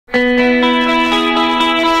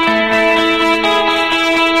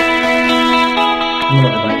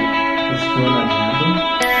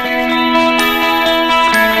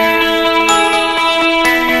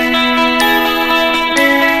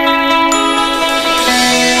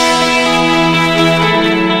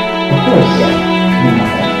course, yeah.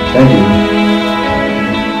 Thank you.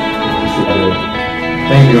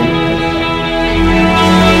 Thank you.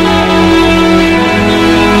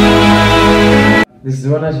 This is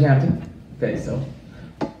Najee Hampton. Okay, so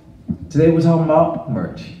today we're talking about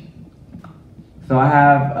merch. So I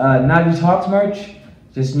have Najee Talks merch,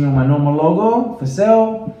 just my normal logo for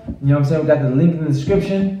sale. You know what I'm saying? We got the link in the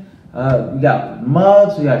description. We got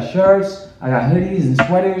mugs, we got shirts, I got hoodies and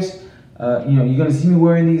sweaters. You're gonna see me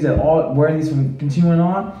wearing these from continuing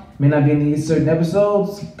on. May not be any certain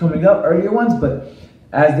episodes coming up, earlier ones, but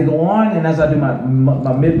as they go on and as I do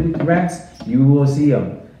my midweek rants, you will see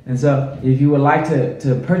them. And so if you would like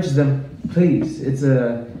to purchase them, please, it's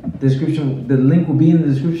a description. The link will be in the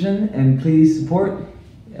description, and please support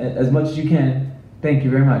as much as you can. Thank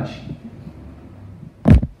you very much.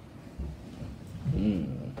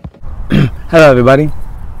 Hello everybody,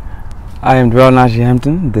 I am Najee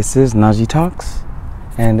Hampton. This is Najee Talks,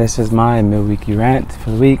 and this is my midweekly rant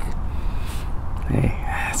for the week. Hey.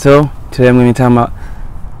 So today I'm going to be talking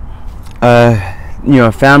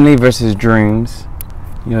about family versus dreams.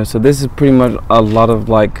 So this is pretty much a lot of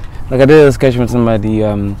like I did a discussion with somebody,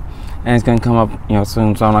 and it's going to come up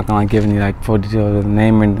soon, so I'm not going to give any full details of the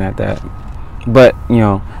name or anything like that. But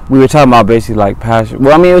we were talking about basically passion.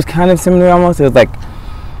 Well, I mean, it was kind of similar almost. It was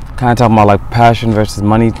kind of talking about passion versus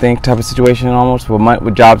money type of situation almost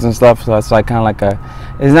with jobs and stuff. So it's kind of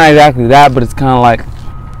it's not exactly that, but it's kind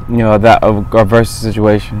of that a versus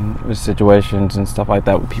situations and stuff like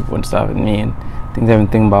that with people and stuff and me and things I've been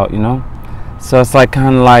thinking about, So it's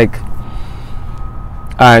kind of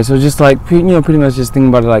alright, so just pretty much just thinking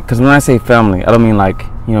about it because when I say family, I don't mean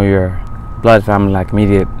your blood family,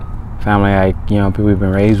 immediate family, people you've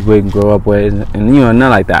been raised with and grow up with, and none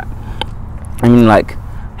like that. I mean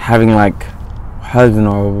having husband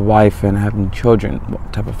or wife and having children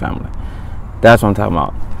type of family. That's what I'm talking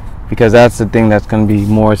about, because that's the thing that's going to be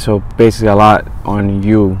more so basically a lot on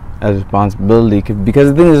you as a responsibility. Because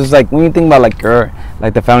the thing is just when you think about your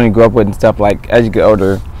the family you grew up with and stuff, as you get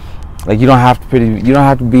older, you don't have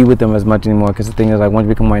to be with them as much anymore, because the thing is once you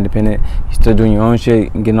become more independent, you're still doing your own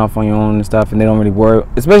shit and getting off on your own and stuff, and they don't really worry,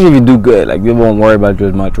 especially if you do good, they won't worry about you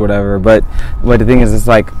as much or whatever. But the thing is, it's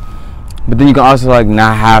but then you can also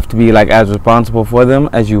not have to be as responsible for them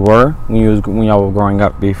as you were when y'all were growing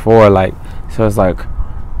up before, so it's less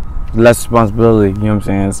responsibility, you know what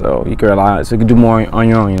I'm saying? So you can rely, so you can do more on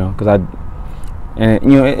your own, because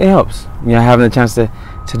it helps, having the chance to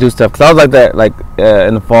do stuff. Because I was like that,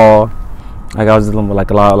 in the fall, I was dealing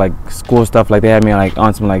with a lot of school stuff. They had me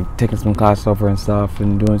on some taking some classes over and stuff,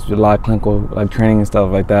 and doing a lot of clinical training and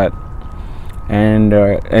stuff like that. And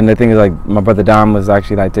the thing is my brother Dom was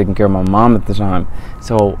actually taking care of my mom at the time,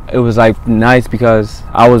 so it was nice, because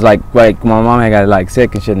I was my mom had got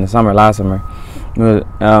sick and shit in the last summer,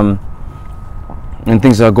 and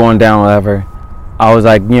things are going down, whatever. I was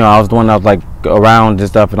I was the one that was around and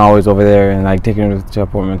stuff, and always over there and taking her to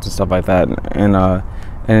appointments and stuff like that,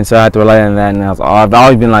 and so I had to rely on that. And I've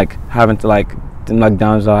always been having to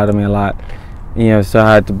downs out of me a lot, so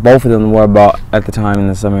I had to both of them to worry about at the time in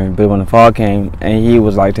the summer. But when the fall came and he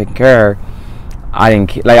was taking care of her, I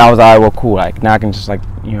didn't I was alright, well, cool, now I can just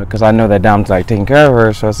because I know that Dom's taking care of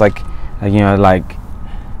her, so it's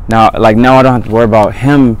now I don't have to worry about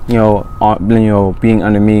him being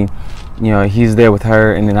under me. He's there with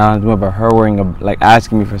her, and then I don't have to worry about her worrying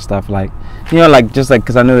asking me for stuff, just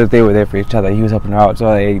because I knew that they were there for each other. He was helping her out,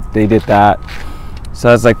 so they did that.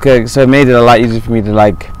 So it's so it made it a lot easier for me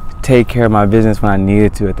to take care of my business when I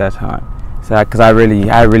needed to at that time. So because I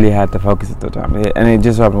really had to focus at the time, and it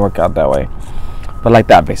just happened to work out that way. But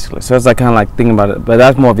that basically. So it's kind of thinking about it, but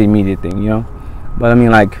that's more of the immediate thing, But I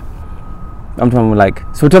mean I'm talking about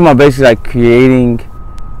so we're talking about basically creating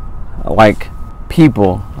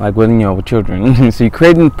people with children. So you're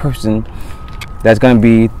creating a person that's gonna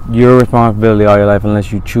be your responsibility all your life,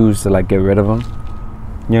 unless you choose to get rid of them,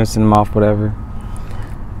 send them off, whatever.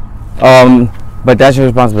 But that's your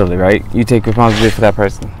responsibility, right? You take responsibility for that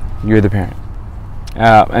person. You're the parent.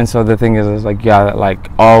 And so the thing is you gotta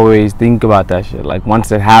always think about that shit.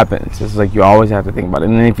 Once it happens, it's you always have to think about it.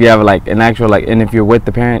 And then if you have an actual and if you're with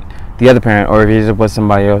the other parent, or if you're just with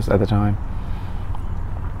somebody else at the time,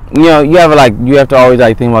 you have you have to always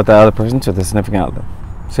think about that other person, so the significant other.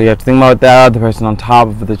 So you have to think about that other person on top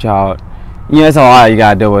of the child. It's a lot you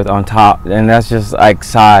gotta deal with on top, and that's just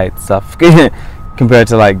side stuff compared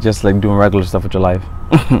to just doing regular stuff with your life.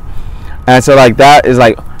 And so that is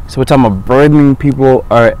so we're talking about birthing people,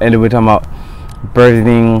 and then we're talking about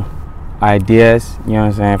birthing ideas,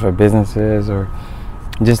 for businesses, or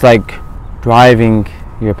just driving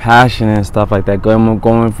your passion and stuff like that,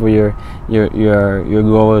 going for your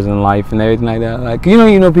goals in life and everything like that. Like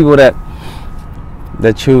you know people that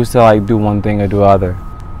choose to like do one thing or do other,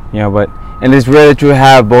 but and it's rare that you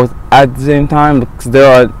have both at the same time, because there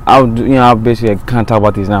are I'll basically kind of talk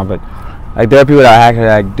about these now, but like there are people that actually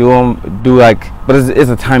like do like, but it's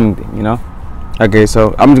a timing thing, Okay,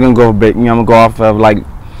 so I'm just gonna go a bit, I'm gonna go off of like,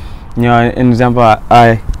 an example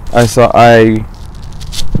I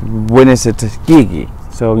witnessed it to Tuskegee.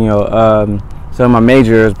 So so my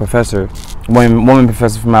major is professor, woman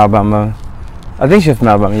professor from Alabama. I think she's from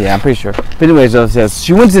Alabama. Yeah, I'm pretty sure. But anyways,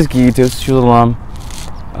 she went to Tuskegee too. She was an alum.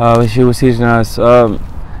 She was teaching us,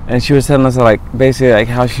 and she was telling us like basically like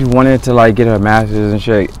how she wanted to like get her master's and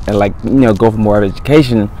shit, and like go for more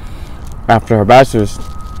education after her bachelor's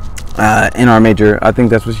in our major. I think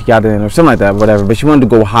that's what she got in or something like that, whatever. But she wanted to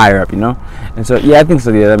go higher up, And so yeah, I think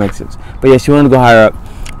so. Yeah, that makes sense. But yeah, she wanted to go higher up.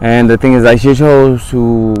 And the thing is, like, she chose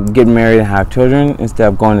to get married and have children instead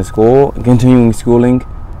of going to school, continuing schooling,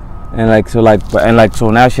 and so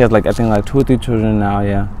now she has like I think like 2 or 3 children now,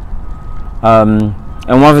 yeah. And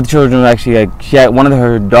one of the children actually one of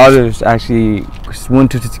her daughters actually went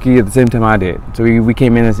to Tuskegee at the same time I did, so we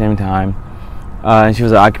came in at the same time, and she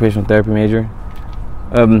was an occupational therapy major,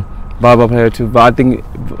 volleyball player too, but I think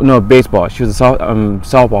baseball. She was a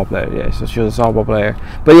softball player, yeah. So she was a softball player,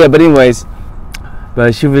 but anyways.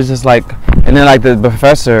 But she was just like, and then like the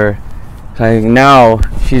professor, like now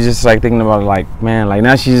she's just like thinking about like, man, like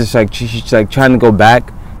now she's just like she's like trying to go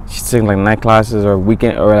back. She's taking like night classes or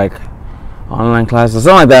weekend or like online classes or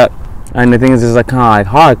something like that. And the thing is, it's like kind of like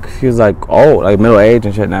hard. She was like like middle age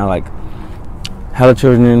and shit now, like hella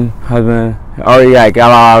children, husband, already like got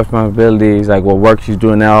a lot of responsibilities, like what work she's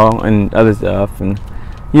doing now and other stuff, and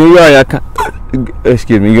you already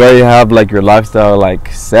you already have like your lifestyle like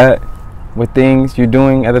set with things you're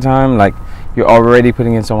doing at the time. Like you're already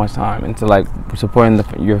putting in so much time into like supporting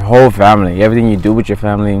your whole family, everything you do with your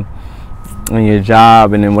family and your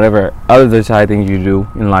job, and then whatever other side things you do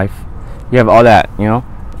in life, you have all that,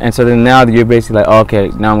 and so then now you're basically like, okay,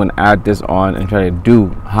 now I'm gonna add this on and try to do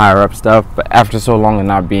higher up stuff, but after so long of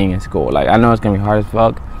not being in school. Like I know it's gonna be hard as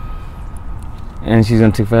fuck, and she's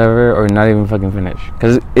gonna take forever or not even fucking finish,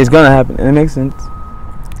 because it's gonna happen, and it makes sense.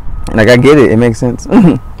 Like I get it makes sense.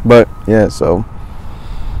 But yeah, so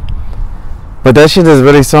but that shit is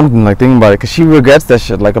really something, like thinking about it, because she regrets that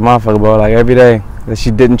shit like a motherfucker, bro, like every day, that she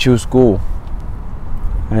didn't choose school,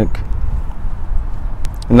 like,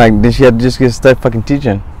 and like then she had to just get stuck fucking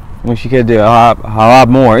teaching when she could do a lot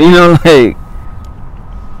more, like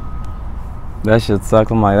that shit sucks.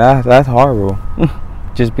 I'm like, that's horrible.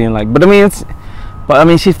 Just being like, but I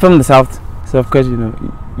mean she's from the South, so of course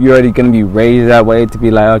you're already gonna be raised that way to be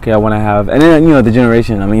like, okay, I want to have, and then the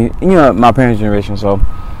generation. I mean, my parents' generation. So,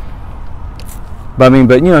 but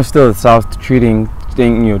still the South treating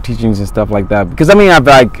teachings and stuff like that. Because I mean, I've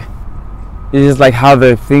like, it's just like how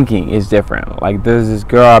they're thinking is different. Like there's this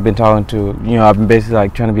girl I've been talking to. I've been basically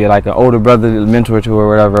like trying to be like an older brother, mentor to her, or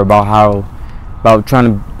whatever, about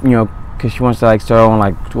trying to because she wants to like start her own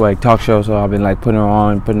like talk show. So I've been like putting her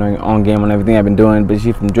on game on everything I've been doing. But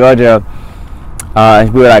she's from Georgia. We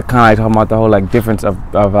were like kind of like talking about the whole like difference of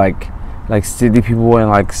like city people and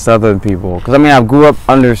like southern people, because I mean I grew up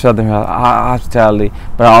under southern hospitality,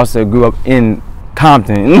 but I also grew up in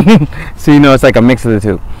Compton. So it's like a mix of the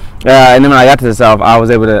two, and then when I got to the South, I was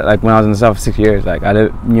able to, like, when I was in the South for 6 years, like I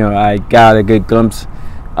did, I got a good glimpse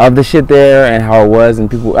of the shit there and how it was,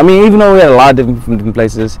 and people, I mean, even though we had a lot of different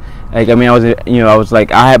places, like I mean I was like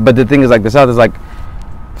but the thing is, like, the South is like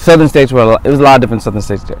southern states were, it was a lot of different southern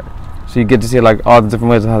states there. So you get to see like all the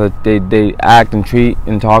different ways of how they act and treat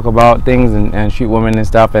and talk about things and treat women and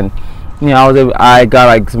stuff. And I got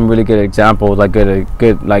like some really good examples, like good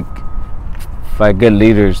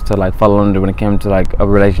leaders to like follow under when it came to like a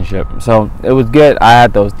relationship. So it was good. I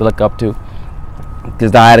had those to look up to,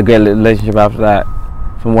 because I had a great relationship after that,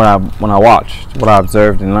 from when I watched, what I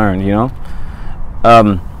observed and learned.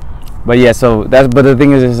 But yeah, but the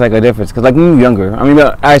thing is, it's like a difference, because like when we were younger, I mean,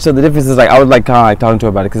 alright, so the difference is like I was like kind of like talking to her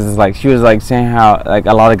about it, because it's like she was like saying how like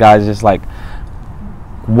a lot of guys just like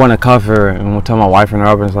want to cuff her and will tell my wife and her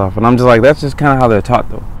up and stuff, and I'm just like, that's just kind of how they're taught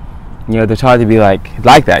though. They're taught to be like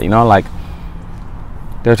that, like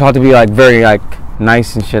they're taught to be like very like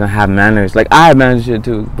nice and shit and have manners. Like I have manners and shit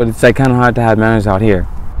too, but it's like kind of hard to have manners out here,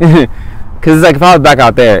 because it's like if I was back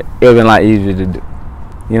out there, it would have been a lot easier to do.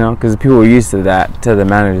 Because people were used to that, to the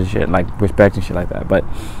manners and shit, like respect and shit like that. But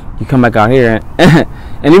you come back out here,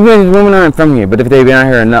 and even if women aren't from here, but if they've been out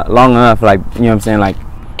here long enough, like, what I'm saying, like,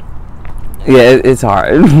 yeah, it's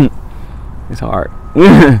hard. It's hard.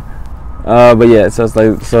 But yeah, so it's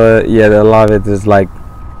like, a lot of it is like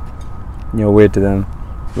weird to them.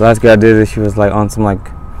 The last girl I did it, she was like on some like,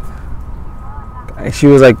 she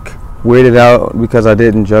was like weirded out because I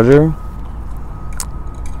didn't judge her,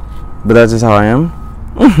 but that's just how I am.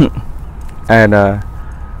 And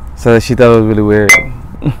so she thought it was really weird.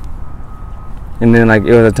 And then like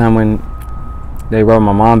it was a time when they wrote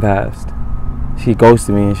my mom passed. She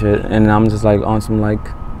ghosted me and shit, and I'm just like on some like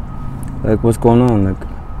what's going on?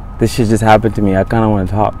 Like this shit just happened to me. I kind of want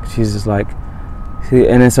to talk. She's just like,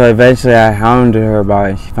 and then so eventually I hounded her about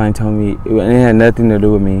it. She finally told me, and it had nothing to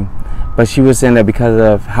do with me, but she was saying that because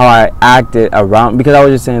of how I acted around, because I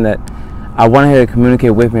was just saying that I wanted her to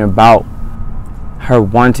communicate with me about her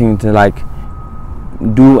wanting to like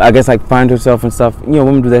do, I guess like find herself and stuff.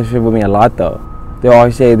 Women do that shit with me a lot though. They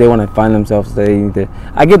always say they want to find themselves.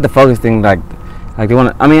 I get the focus thing, like they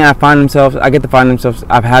want to. I mean, I find themselves. I get to find themselves.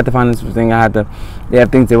 I've had to find this thing. They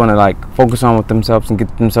have things they want to like focus on with themselves and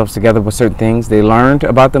get themselves together with certain things they learned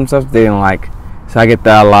about themselves they didn't like. So I get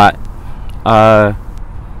that a lot.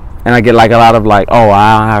 And I get like a lot of like, oh,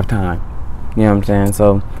 I don't have time. You know what I'm saying?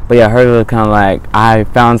 So, but yeah, hers was kind of like I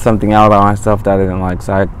found something out about myself that I didn't like,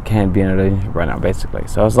 so I can't be in a relationship right now, basically.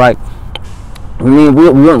 So it's like. I mean, we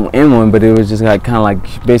weren't in one, but it was just like kind of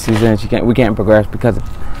like basically saying we can't progress because of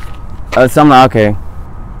so I'm like, okay.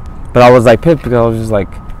 But I was like pissed because I was just like,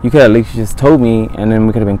 you could at least just told me, and then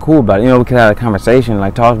we could have been cool about it. We could have had a conversation,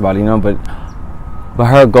 like talk about it, But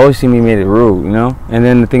her ghosting me made it rude, And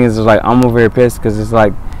then the thing is, like I'm over here pissed because it's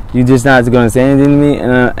like you just not gonna say anything to me,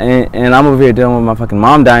 and I'm over here dealing with my fucking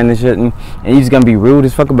mom dying and shit, and you just gonna be rude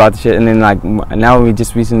as fuck about the shit. And then like now when we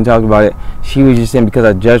just recently talked about it, she was just saying because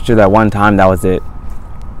I judged her that one time, that was it.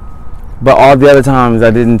 But all the other times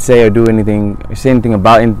I didn't say or do anything or say anything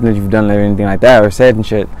about anything that you've done or anything like that or said and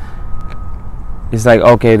shit. It's like,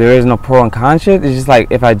 okay, there is no pro and con shit. It's just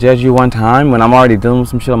like if I judge you one time when I'm already dealing with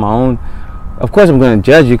some shit on my own, of course I'm gonna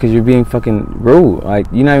judge you because you're being fucking rude. Like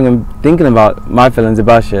you're not even thinking about my feelings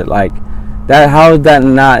about shit. Like that. How is that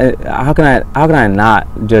not? How can I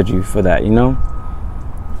not judge you for that?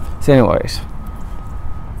 So anyways,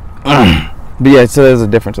 but yeah. So there's a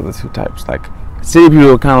difference of the two types. Like city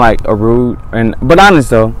people are kind of like a rude but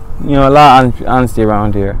honest though. A lot of honesty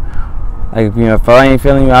around here. Like if I ain't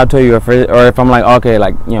feeling you, I'll tell you. Or if I'm like okay,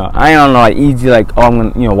 like I ain't on like easy like oh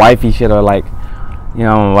I'm gonna wifey shit or like.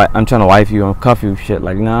 I'm trying to wife you and cuff you shit.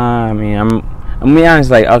 Like, nah, I mean, I'm being honest,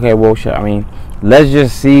 like, okay, well, shit, I mean, let's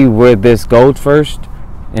just see where this goes first,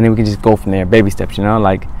 and then we can just go from there, baby steps,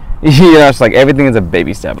 like, it's like, everything is a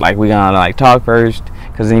baby step. Like, we gonna, like, talk first,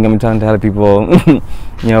 because then you're gonna be talking to other people,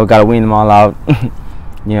 gotta wean them all out,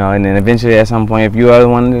 and then eventually at some point, if you are the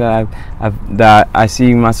one that I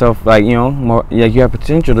see myself, like, more, like, you have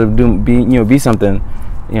potential to be something,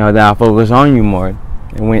 then I'll focus on you more.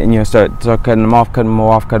 And when start cutting them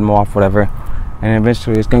off, whatever, and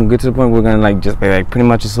eventually it's gonna get to the point where we're gonna like just be like pretty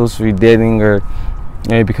much exclusively dating or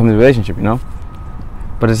it becomes a relationship,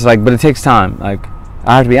 But it's like, but it takes time. Like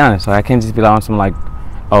I have to be honest. Like I can't just be like on some like,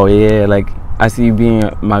 oh yeah, like I see you being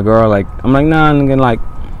my girl. Like I'm like nah, I'm gonna like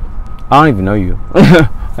I don't even know you.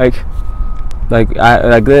 like we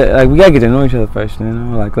gotta get to know each other first,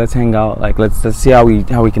 Like let's hang out. Like let's see how we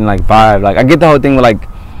can like vibe. Like I get the whole thing with like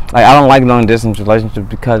I don't like long distance relationships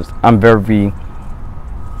because I'm very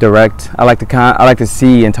direct. I like to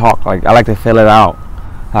see and talk. Like I like to feel it out.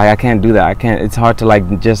 Like I can't do that. I can't. It's hard to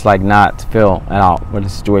like just like not feel it out with a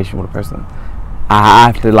situation with a person. I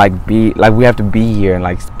have to like be like we have to be here and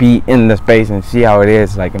like be in the space and see how it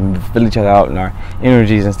is. Like and feel each other out and our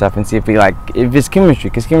energies and stuff and see if it's chemistry.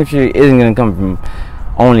 Because chemistry isn't gonna come from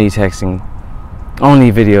only texting,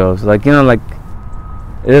 only videos. Like like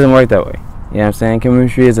it doesn't work that way. You know what I'm saying?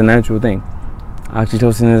 Chemistry is a natural thing.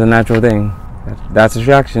 Oxytocin is a natural thing. That's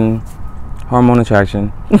attraction, hormone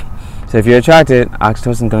attraction. So if you're attracted,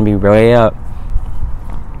 oxytocin is going to be way up.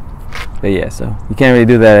 But yeah, so you can't really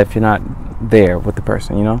do that if you're not there with the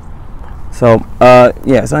person, So,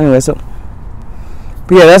 yeah, so anyway,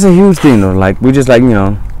 but yeah, that's a huge thing though. Like, we just like,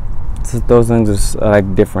 those things are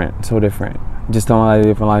like different, so different. Just don't like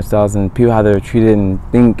different lifestyles and people how they're treated and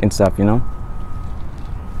think and stuff,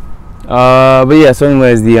 But yeah, so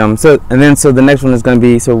anyways, so the next one is gonna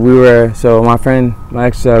be my friend, my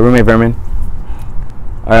ex roommate Vermin,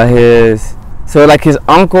 his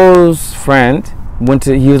uncle's friend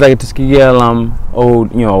he was like a Tuskegee alum,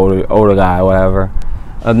 older guy, whatever,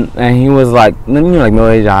 and he was like like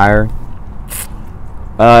middle-aged higher,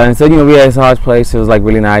 and so we had his place. It was like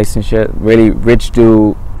really nice and shit, really rich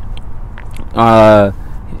dude, and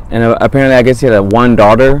apparently I guess he had one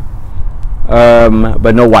daughter,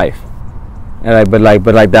 but no wife. And but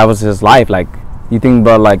that was his life. Like you think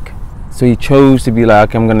about like So he chose to be like,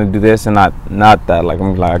 okay, I'm gonna do this and not that. Like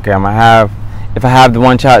I'm like, okay, I'm gonna have. If I have the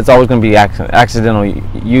one child, it's always gonna be accidental.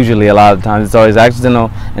 Usually, a lot of times, it's always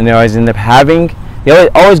accidental, and they always end up having. They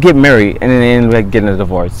always get married, and then they end up like getting a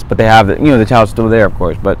divorce. But they have the child's still there, of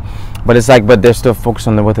course. But it's like, but they're still focused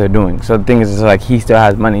on what they're doing. So the thing is, it's like he still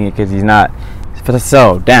has money because he's not for the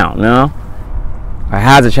settle down, you know. I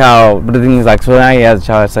has a child, but the thing is like, so now he has a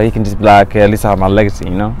child, so he can just be like, okay, at least I have my legacy,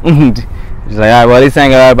 you know. He's like, all right, well, at least I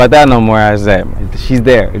ain't got about that no more. I said, she's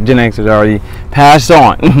there. Gen X is already passed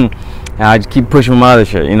on. And I just keep pushing my other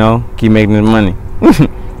shit, you know, keep making the money.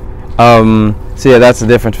 So yeah, that's the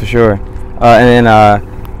difference for sure. And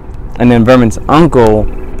then Vermin's uncle,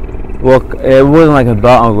 well, it wasn't like his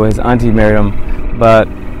blood uncle. His auntie married him, but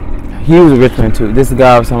he was a rich man too. This is the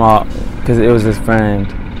guy I was talking about because it was his friend.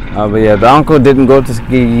 But yeah, the uncle didn't go to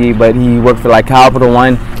Tuskegee, but he worked for like Capital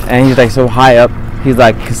One, and he's like so high up. He's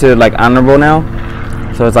like considered like honorable now,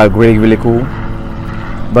 so it's like really really cool.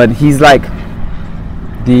 But he's like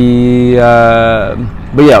the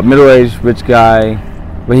but yeah, middle-aged rich guy.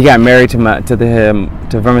 But he got married to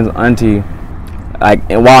Vermin's auntie, like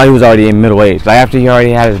while he was already in middle age. Like after he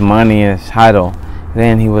already had his money and his title,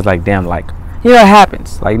 then he was like, damn, like it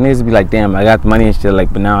happens. Like niggas be like, damn, I got the money and shit,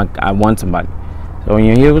 like, but now I want somebody. So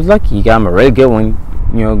he was lucky. He got him a really good one,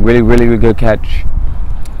 really, really, really good catch.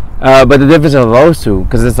 But the difference of those two,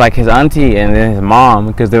 because it's like his auntie and then his mom,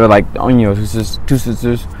 because they were like, two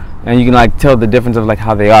sisters, and you can like tell the difference of like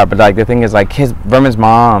how they are. But like the thing is, like Vermin's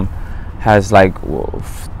mom has like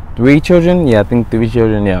 3 children. Yeah, I think 3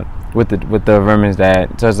 children. Yeah, with the Vermin's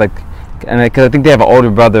dad. So it's like, and because I think they have an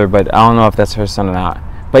older brother, but I don't know if that's her son or not.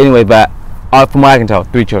 But anyway, from what I can tell,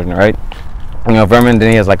 3 children, right? Vermin,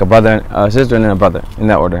 then he has like a brother, a sister, and then a brother, in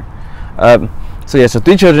that order. So yeah, so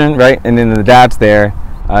 3 children, right? And then the dad's there.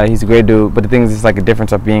 He's a great dude. But the thing is, it's like a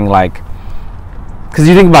difference of being like, because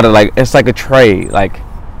you think about it, like it's like a trade. Like,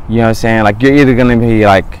 you know what I'm saying? Like you're either gonna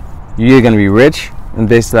be rich and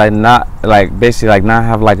basically not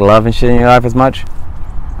have like love and shit in your life as much,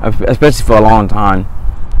 especially for a long time.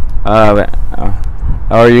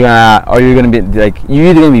 Or you're gonna be like, you're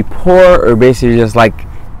either gonna be poor or basically just like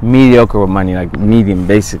mediocre with money, like medium,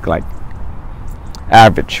 basic, like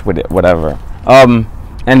average with it, whatever.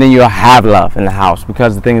 And then you'll have love in the house,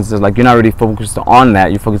 because the thing is like you're not really focused on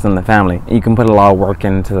that. You're focused on the family, and you can put a lot of work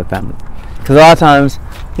into the family. Because a lot of times,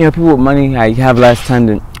 people with money, have less time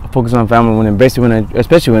to focus on family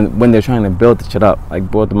especially when they're trying to build the shit up,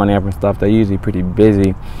 like build the money up and stuff. They're usually pretty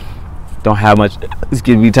busy, don't have much. It's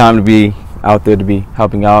gonna be time to be out there, to be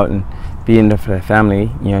helping out and being there for their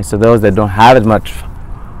family. So those that don't have as much.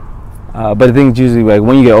 But the thing is, usually like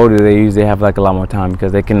when you get older, they usually have like a lot more time,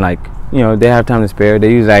 because they can like, they have time to spare.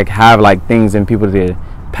 They usually like have like things and people to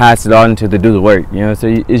pass it on to do the work. So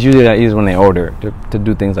it's usually that easy when they're older to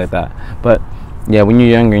do things like that. But yeah, when you're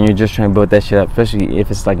younger and you're just trying to build that shit up, especially if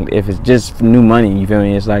it's just new money, you feel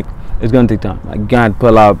me? It's like it's gonna take time. Like you gotta put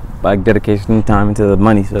a lot of like dedication and time into the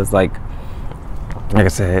money. So it's like I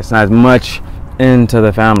said, it's not as much into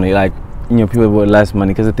the family. Like people with less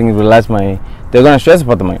money, because the thing is, with less money, they're gonna stress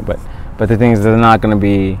about the money, but the thing is, they're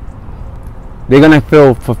gonna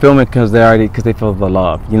feel fulfillment because they feel the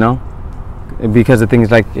love, because the thing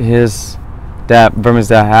is, like Vermin's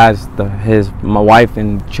dad has my wife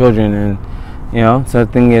and children, and so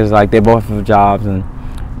the thing is, like, they both have jobs,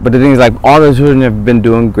 but the thing is, like, all the children have been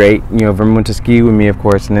doing great. Vermin went to ski with me, of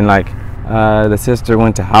course, and then like the sister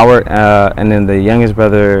went to Howard, and then the youngest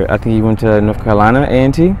brother, I think he went to North Carolina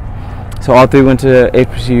A&T. So all 3 went to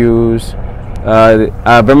HBCUs.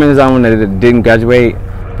 Vermin is the one that didn't graduate,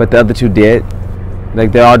 but the other 2 did.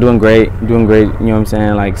 Like, they're all doing great, you know what I'm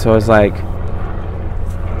saying? Like, so it's like,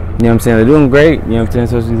 they're doing great, you know what I'm saying?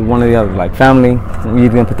 So it's either one or the other. Like, family, you're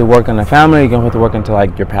either gonna put the work on the family, you're gonna put the work into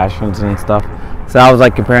like your passions and stuff. So I was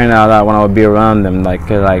like comparing that when I would be around them, like,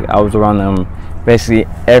 cause like I was around them basically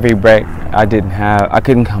every break. I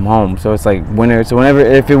couldn't come home. So it's like winter. So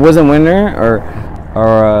if it wasn't winter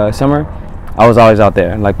or summer, I was always out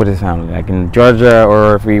there, like with his family, like in Georgia,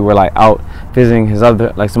 or if we were like out visiting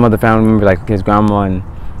some other family member, like his grandma, and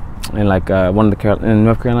like in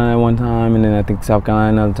North Carolina one time, and then I think South Carolina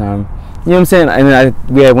another time. You know what I'm saying? And then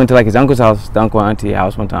we went to like his uncle's house, the uncle and auntie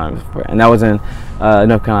house one time, and that was in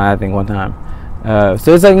North Carolina, I think, one time.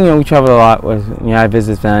 So it's like, we traveled a lot. I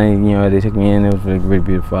visited his family. They took me in. It was really, really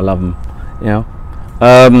beautiful. I love them.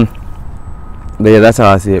 But yeah, that's how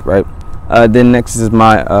I see it, right? Then next is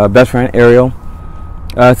my best friend Ariel.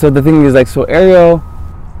 So the thing is, like, so Ariel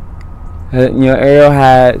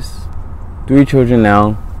has 3 children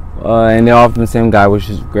now, and they're all from the same guy, which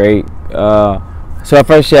is great. So at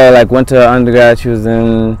first she went to undergrad. She was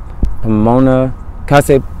in Pomona, Cal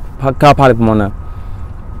State polypneumonia.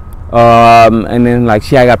 And then like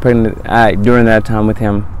she had got pregnant during that time with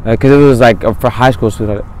him because it was like for high school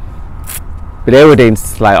sweetheart. But they were dating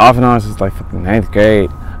like off and on since like fucking 9th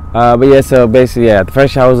grade. But yeah, so basically yeah, the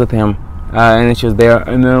first child was with him, and then she was there.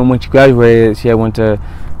 And then when she graduated, she went to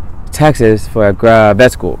Texas for a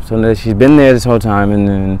vet school. So she's been there this whole time, and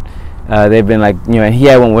then they've been like, you know, and he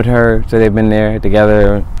had went with her, so they've been there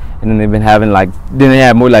together. And then they've been having like, then they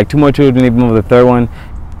had more like 2 more children, even with the third one.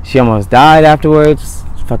 She almost died afterwards.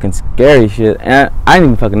 It's fucking scary shit, and I didn't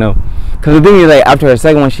even fucking know. Cause the thing is, like, after her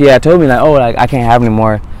second one, she had told me like, oh, like I can't have any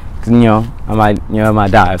more, cause you know I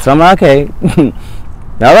might die. So I'm like, okay,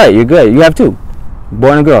 all right, you're good. You have 2,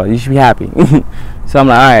 boy and a girl. You should be happy. So I'm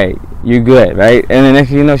like, all right, you're good, right? And then next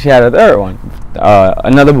thing you know, she had a third one,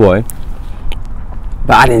 another boy.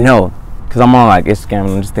 But I didn't know, cause I'm on like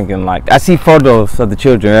Instagram. I'm just thinking like, I see photos of the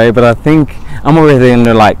children, right? But I think I'm over there and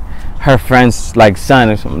they're like her friend's like son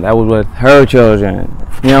or something that was with her children,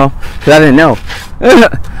 you know? Cause I didn't know.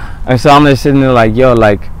 And so I'm just sitting there like, yo,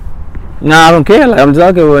 like, nah, I don't care. Like, I'm just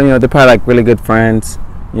okay. Well, you know, they're probably like really good friends.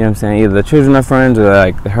 You know what I'm saying? Either the children are friends or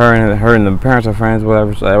like her and the parents are friends,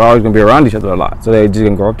 whatever. So they're always gonna be around each other a lot. So they just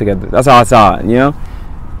gonna grow up together. That's how I saw it, you know?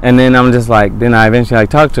 And then I'm just like, then I eventually like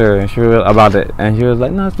talked to her and she was about it, and she was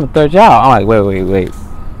like, no, it's my third child. I'm like, wait,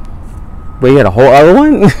 you had a whole other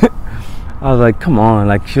one? I was like, come on.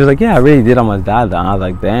 Like, she was like, yeah, I really did almost die though. I was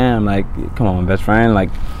like, damn, like, come on, best friend. Like,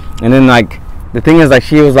 and then like the thing is, like,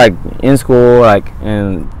 she was like in school, like,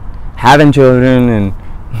 and having children and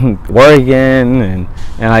working and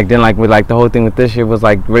like then like with like the whole thing with this shit was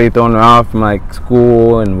like really throwing her off from like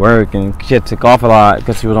school and work, and shit took off a lot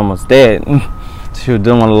because she was almost dead. She was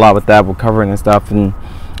dealing a lot with that, recovering and stuff, and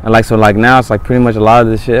like so like now it's like pretty much a lot of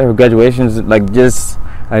this shit, her graduations, like just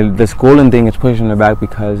like the schooling thing is pushing her back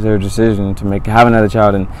because of her decision to have another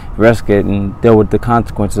child and risk it and deal with the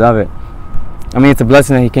consequences of it. I mean, it's a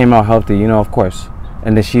blessing that he came out healthy, you know, of course,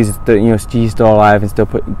 and that she's still, you know, she's still alive and still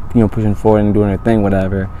pushing forward and doing her thing,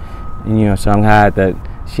 whatever. And, you know, so I'm glad that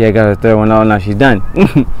she had got her third one. Oh, now she's done.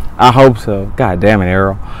 I hope so. God damn it,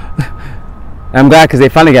 Errol. I'm glad because they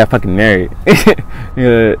finally got fucking married. You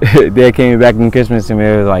know, they came back on Christmas and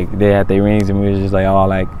it was like they had their rings and we was just like, oh,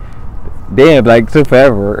 like, damn, like, took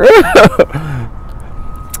forever.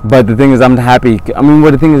 But the thing is, I'm happy. I mean,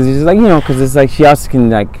 what the thing is just like, you know, because it's like she also can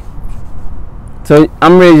like. So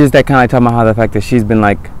I'm really just that kind of like talking about how the fact that she's been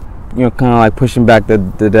like, you know, kind of like pushing back the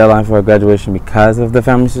deadline for her graduation because of the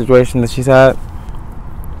family situation that she's had.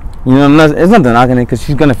 You know, it's nothing knocking it because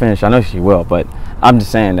she's gonna finish. I know she will, but I'm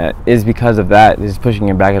just saying that it's because of that. It's pushing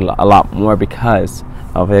it back a lot more because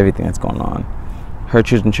of everything that's going on. Her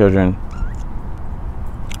children.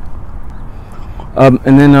 And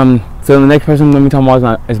then so the next person let me talk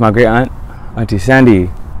about is my great aunt, Auntie Sandy.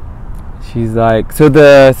 She's like, so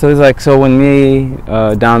it's like, so when me,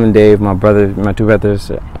 Dom and Dave, my two brothers,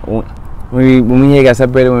 when we got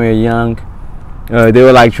separated when we were young, they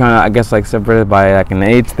were like trying to, I guess, like separated by like an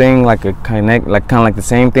age thing, like a kind of like the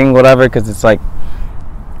same thing, whatever. Because it's like,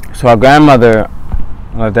 so our grandmother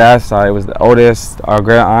on our dad's side was the oldest. Our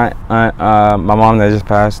great aunt, my mom that just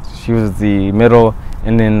passed, she was the middle,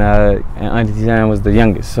 and then Auntie Sandy was the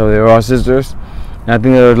youngest. So they were all sisters, and I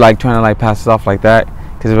think they were like trying to like pass it off like that.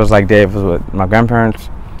 Because it was like Dave was with my grandparents,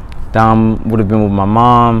 Dom would have been with my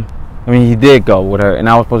mom. I mean, he did go with her, and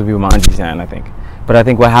I was supposed to be with my Auntie San, I think. But I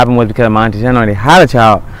think what happened was because my Auntie San already had a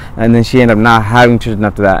child, and then she ended up not having children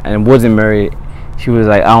after that, and wasn't married. She was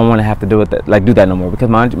like, I don't want to have to do that no more, because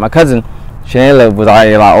my cousin Shayla was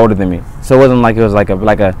already a lot older than me, so it wasn't like it was it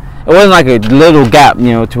wasn't like a little gap,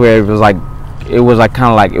 you know, to where it was like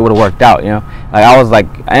kind of like it would have worked out, you know. Like I was like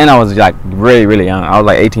really really young. I was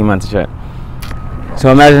like 18 months and shit. So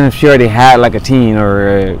imagine if she already had like a teen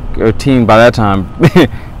or a teen by that time,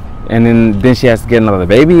 and then she has to get another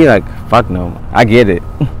baby. Like, fuck no, I get it.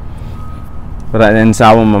 But then so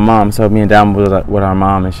I went with my mom. So me and Dad was with our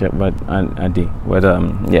mom and shit. But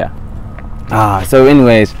yeah. So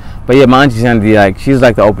anyways, but yeah, my Auntie Sandy, like, she's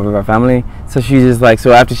like the open of our family. So she's just like,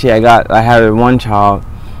 so after I had her one child,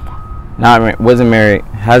 wasn't married,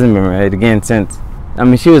 hasn't been married again since. I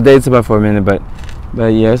mean, she was dating somebody for a minute, but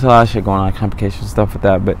yeah, there's a lot of shit going on, complications, stuff with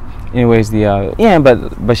that. But anyways,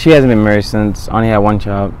 but she hasn't been married since. Only had one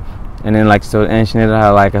child, and then like so, and Sinead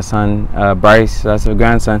had like a son, Bryce, that's her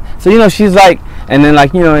grandson. So you know, she's like, and then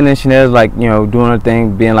like, you know, and then Sinead's like, you know, doing her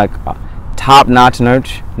thing, being like top notch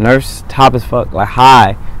nurse, top as fuck, like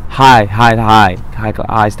high top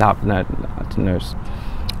nurse,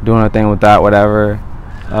 doing her thing with that, whatever,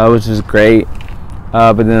 which is great.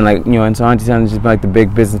 But then, like, you know, and so Auntie Sandy's just like the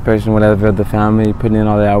big business person, whatever, of the family, putting in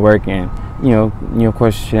all that work, and of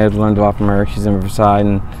course she had learned a lot from her. She's in Riverside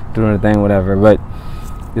and doing her thing, whatever. But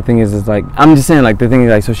the thing is like, I'm just saying, like, the thing is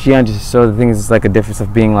like, so the thing is, it's like a difference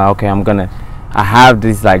of being like, okay, I have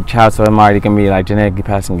this like child, so I'm already gonna be like genetically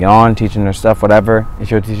passing it on, teaching her stuff, whatever, and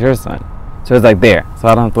she'll teach her son. So it's like there. So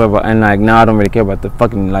I don't have to worry about, and like now I don't really care about the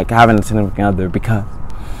fucking like having a significant other, because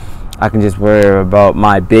I can just worry about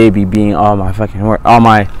my baby being all my fucking work, all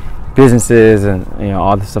my businesses, and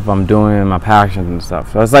all the stuff I'm doing, my passions and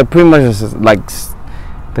stuff. So it's like pretty much just like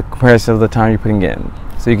the comparison of the time you're putting in.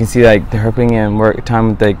 So you can see like her putting in work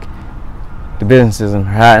time with like the businesses and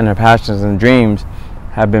her passions and dreams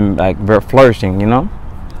have been like very flourishing, And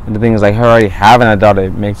the thing is like, her already having a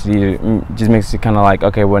daughter makes it kind of like,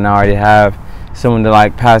 okay, well now I already have someone to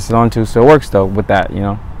like pass it on to, so it works though with that,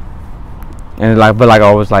 And like, but like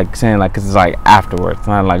I was like saying, like, cause it's like afterwards,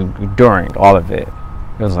 not like during all of it.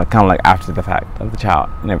 It was like kind of like after the fact of the child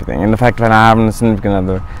and everything, and the fact that I'm having a significant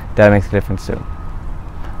other, that makes a difference too.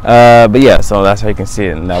 But yeah, so that's how you can see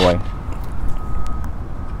it in that way.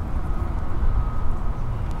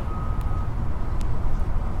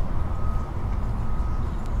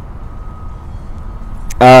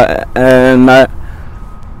 And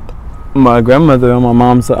my grandmother on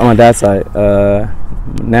my dad's side,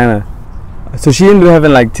 Nana. So she ended up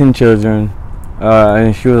having like 10 children,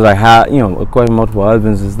 and she was like, of course, multiple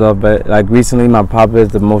husbands and stuff. But like recently, my papa is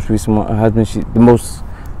the most recent husband.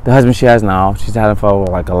 The husband she has now. She's had him for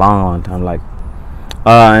like a long, long time. Like,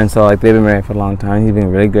 and so like they've been married for a long time. He's been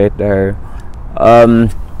really great to her.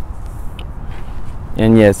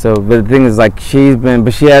 And yeah, so but the thing is like, she didn't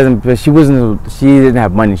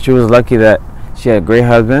have money. She was lucky that she had a great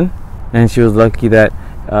husband, and she was lucky that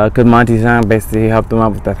because Monty Sang basically helped them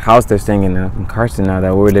out with that house they're staying in Carson now,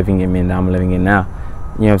 that we're living in, and I'm living in now.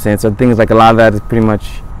 You know what I'm saying? So things like, a lot of that is pretty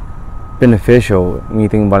much beneficial when you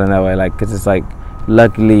think about it in that way, like, because it's like,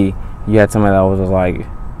 luckily you had somebody that was just like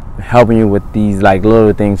helping you with these like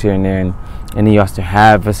little things here and there, and then you also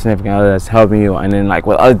have a significant other that's helping you, and then like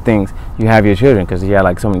with other things you have your children, because you have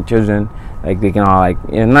like so many children, like they can all like,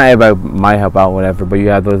 not everybody might help out, whatever, but you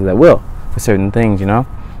have those that will for certain things,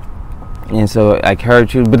 and so like her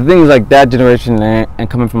too. But the thing is like, that generation and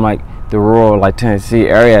coming from like the rural like Tennessee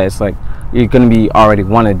area, it's like you're gonna be already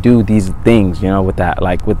want to do these things, with that,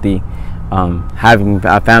 like with the having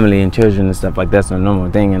a family and children and stuff, like that's a normal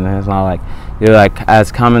thing, and it's not like you're like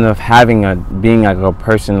as common of being like a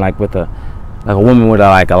person like with a woman with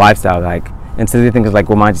a lifestyle, like. And so the thing is like,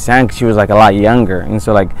 with Monty Sang, she was like a lot younger, and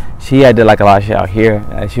so like she had did like a lot of shit out here.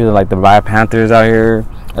 She was like the Black Panthers out here.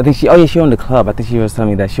 I think she owned the club. I think she was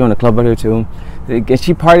telling me that she owned the club out here too. And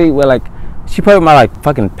she partied with my like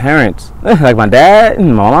fucking parents, like my dad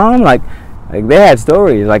and my mom, like they had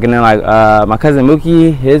stories, like, and then like my cousin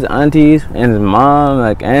Mookie, his aunties, and his mom,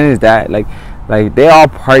 like, and his dad, like they all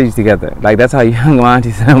partied together. Like that's how young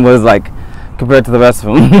Monty Sang was, like, compared to the rest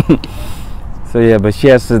of them. So yeah, but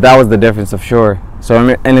so that was the difference of sure. So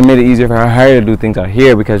and it made it easier for her to do things out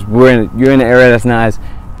here, because you're in an area that's not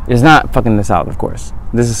it's not fucking the South, of course.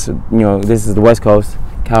 This is this is the West Coast,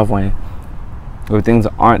 California, where things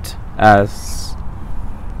aren't as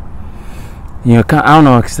I don't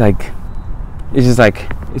know. It's like just like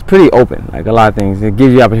it's pretty open, like a lot of things. It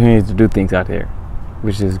gives you opportunities to do things out here,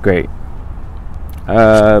 which is great.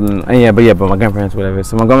 But my grandparents, whatever.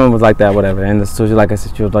 So my grandma was like that, whatever. And so she, like I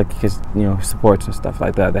said, she was like, supports and stuff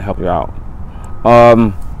like that help you out.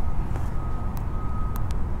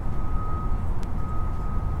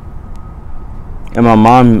 And my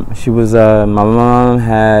mom, she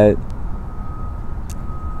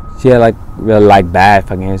had like really like bad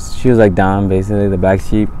fucking. She was like Dom, basically the black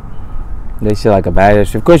sheep. They shit like a bad.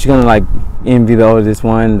 Of course, you're gonna like envy the oldest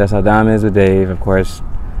one. That's how Dom is with Dave, of course.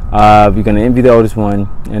 You're gonna envy the oldest one,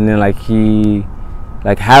 and then like he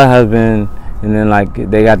like had a husband, and then like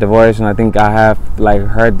they got divorced, and I think I have like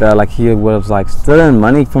heard that like he was like stealing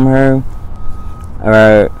money from her,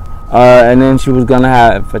 and then she was gonna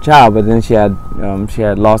have a child, but then she had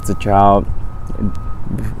lost the child.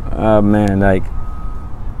 Like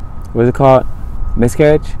what's it called?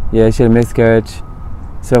 Miscarriage? Yeah, she had a miscarriage.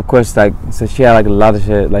 So of course, like, so she had like a lot of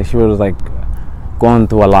shit. Like she was like going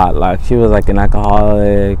through a lot. Like she was like an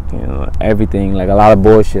alcoholic, everything, like a lot of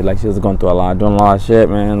bullshit. Like she was going through a lot, doing a lot of shit,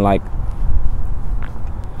 man. Like,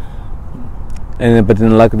 but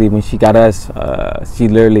then luckily when she got us, she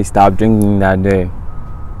literally stopped drinking that day.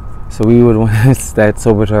 So we were the ones that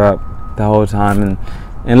sobered her up the whole time,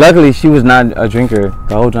 and luckily she was not a drinker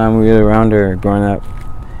the whole time we were around her growing up.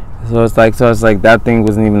 So it's like that thing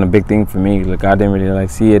wasn't even a big thing for me. Like I didn't really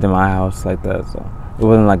like see it in my house like that. So it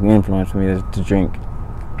wasn't like an influence for me to drink.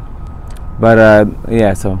 But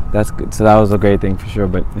yeah, so that's good. So that was a great thing for sure.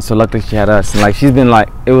 But so luckily she had us, and like she's been like,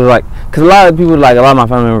 it was like, cause a lot of people, like a lot of my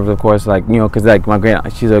family members, of course, like, you know, cause like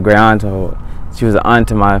she's a great aunt, so she was an aunt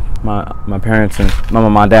to my parents and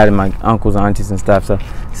my dad and my uncles and aunties and stuff.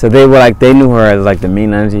 So they were like, they knew her as like the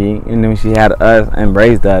mean auntie, and then when she had us and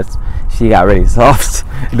raised us, she got really soft.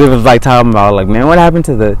 They was like talking about like, man, what happened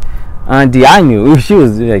to the auntie I knew? She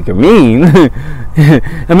was like mean.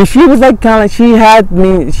 I mean, she was like kind of like, she had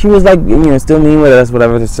me. She was like, you know, still mean with us,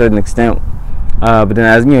 whatever, to a certain extent. But then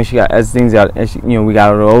as you know, we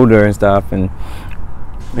got a little older and stuff, and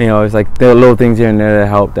you know, it's like there were little things here and there that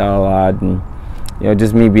helped out a lot, and you know,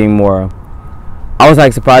 just me being more. I was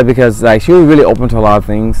like surprised because like she was really open to a lot of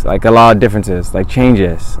things, like a lot of differences, like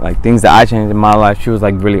changes, like things that I changed in my life. She was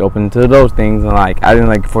like really open to those things, and like I didn't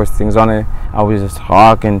like force things on her. I would just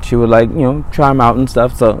talk, and she would like, you know, try them out and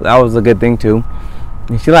stuff. So that was a good thing too.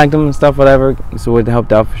 And she liked them and stuff, whatever. So it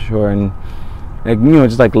helped out for sure. And like, you know,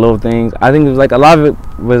 just like little things. I think it was like a lot of it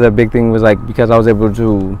was a big thing was like because I was able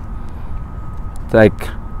to like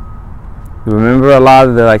remember a lot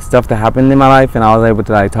of the like stuff that happened in my life, and I was able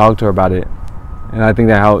to like talk to her about it. And I think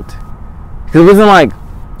that helped. Cause it wasn't like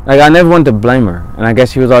I never wanted to blame her, and I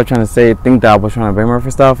guess she was always trying to think that I was trying to blame her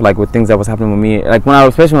for stuff, like with things that was happening with me. Like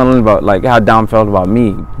especially when I learned about like how Dom felt about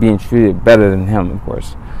me being treated better than him. Of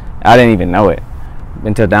course, I didn't even know it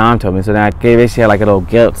until Dom told me. So then I basically had like a little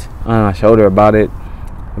guilt on my shoulder about it.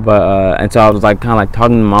 But and so I was like kind of like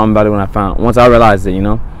talking to mom about it once I realized it, you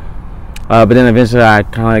know. But then eventually I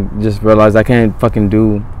kind of like just realized I can't fucking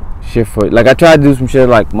do shit for it. Like I tried to do some shit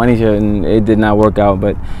like money shit, and it did not work out.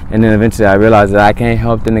 And then eventually I realized that I can't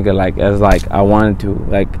help the nigga like as like I wanted to.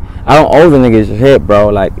 Like I don't owe the nigga shit, bro.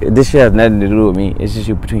 Like this shit has nothing to do with me. It's just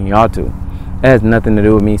between y'all two. It has nothing to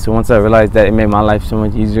do with me. So once I realized that, it made my life so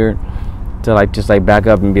much easier to like just like back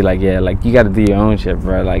up and be like, yeah, like you got to do your own shit,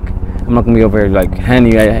 bro. Like I'm not gonna be over here like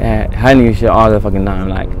handing you shit all the fucking time.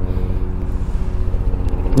 Like,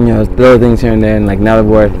 you know, little things here and there, and like now that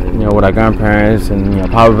we're, you know, with our grandparents, and you know,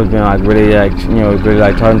 Papa has been like really like, you know, really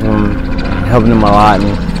like talking to them, helping them a lot, and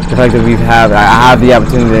the fact that I have the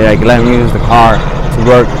opportunity to like let him use the car to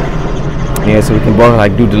work, yeah, so we can both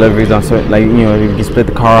like do deliveries on certain, like, you know, we can split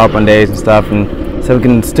the car up on days and stuff, and so we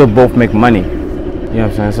can still both make money. You know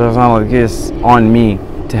what I'm saying? So it's not like it's on me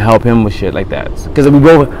to help him with shit like that, because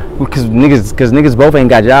niggas both ain't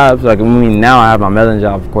got jobs. Like I mean, now I have my melon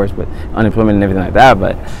job, of course, but unemployment and everything like that.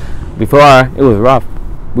 But before it was rough.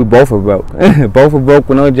 We both were broke. Both were broke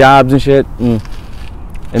with no jobs and shit. And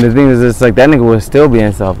the thing is, it's like that nigga was still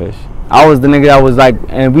being selfish. I was the nigga that was like,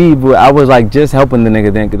 I was like just helping the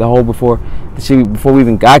nigga then, the whole before we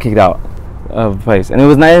even got kicked out of the place, and it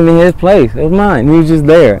was not even his place. It was mine. He was just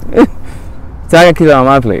there. So I got kicked out of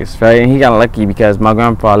my place, right? And he got lucky because my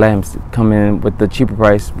grandpa let him come in with the cheaper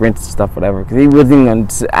price, rent and stuff, whatever. Because he wasn't even going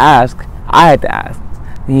to ask. I had to ask.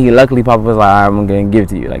 And luckily, Papa was like, all right, I'm going to give it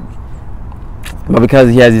to you. Like, but because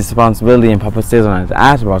he has this responsibility and Papa stays on to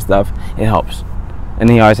ask about stuff, it helps. And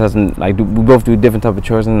he always has, like, we both do different type of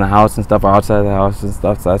chores in the house and stuff, or outside the house and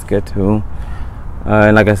stuff, so that's good too.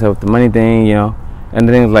 And like I said, with the money thing, you know, and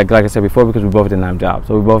the thing is, like I said before, because we both didn't have jobs,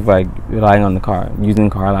 so we both like relying on the car, using the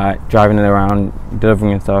car a lot, driving it around,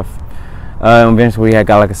 delivering and stuff. Eventually we had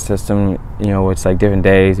got like a system, you know, it's like different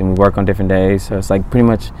days, and we work on different days, so it's like pretty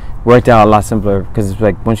much worked out a lot simpler, because it's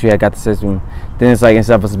like once you had got the system, then it's like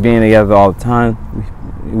instead of us being together all the time,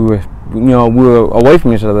 we were away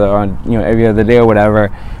from each other on, you know, every other day or whatever.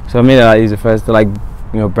 So it made it a lot easier for us to like,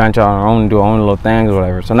 you know, branch out on our own and do our own little things or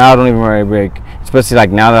whatever. So now I don't even worry, break, especially like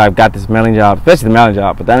now that I've got this mailing job, especially the mailing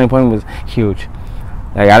job. But the unemployment was huge.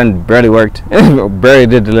 Like I barely worked, barely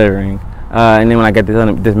did delivering. And then when I got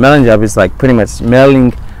this mailing job, it's like pretty much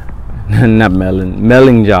mailing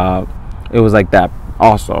job. It was like that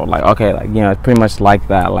also. Like, okay, like, you know, it's pretty much like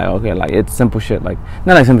that. Like, okay, like it's simple shit. Like,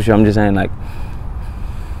 not like simple shit, I'm just saying like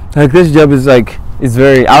this job is like, it's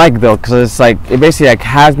very, I like it though, because it's like, it basically like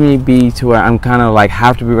has me be to where I'm kind of like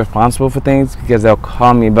have to be responsible for things, because they'll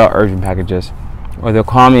call me about urgent packages, or they'll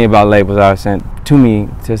call me about labels that are sent to me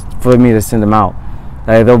for me to send them out.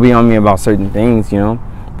 Like they'll be on me about certain things, you know,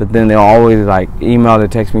 but then they'll always like email or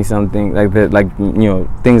text me something like that, like, you know,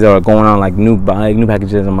 things that are going on, like new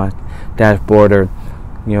packages on my dashboard, or,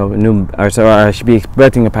 you know, or I should be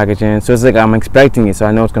expecting a package in. So it's like I'm expecting it, so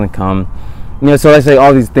I know it's gonna come. You know, so I say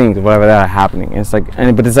all these things, whatever that are happening. And it's like,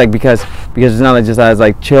 but it's like because it's not like just as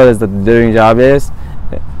like chill as the delivering job is,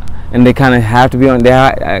 and they kind of have to be on.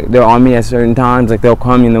 They're on me at certain times. Like they'll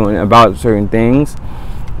call me about certain things.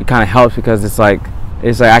 It kind of helps, because it's like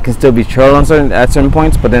I can still be chill at certain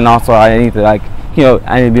points, but then also I need to, like, you know,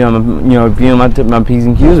 I need to be on my, you know, be on my P's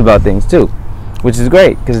and Q's about things too. which is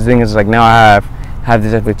great because the thing is like now I have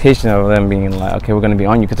this expectation of them being like, okay, we're gonna be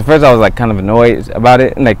on you. Because at first I was like kind of annoyed about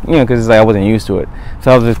it, and like, you know, because it's like I wasn't used to it,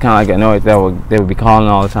 so I was just kind of like annoyed that they would be calling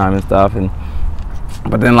all the time and stuff. And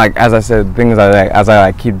but then, like, as I said, things like as I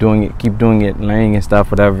like keep doing it, learning and stuff,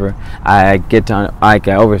 whatever, I get to like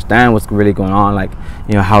I understand what's really going on, like,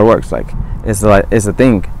 you know, how it works. Like it's a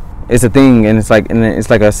thing, and it's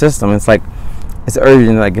like a system. It's like it's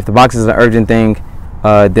urgent. Like if the box is an urgent thing,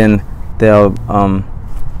 then they'll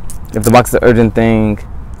if the box is an urgent thing,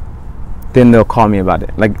 then they'll call me about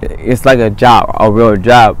it. Like it's like a job, a real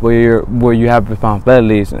job where you have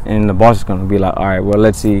responsibilities, and the boss is gonna be like, all right, well,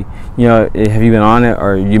 let's see, you know, have you been on it,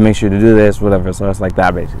 or you make sure to do this, whatever. So it's like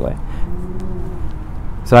that basically.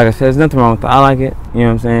 So like I said, there's nothing wrong with it. I like it. You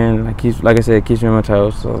know what I'm saying? Like I said, it keeps me on my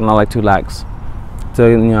toes. So it's not like too lax. So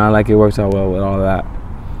you know, I like it works out well with all that.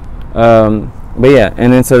 But yeah,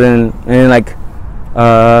 and then like.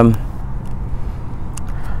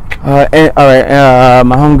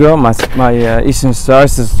 My homegirl, my Eastern Star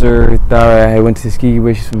sister, thought I went to ski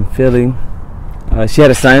where she's from Philly. She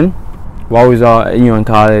had a son while we was all, you know, in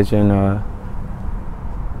college, and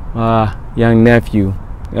young nephew.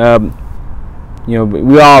 You know,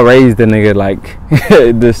 we all raised the nigga like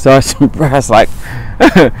the stars and brass, like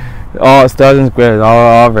all stars and squares,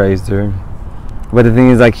 all raised her. But the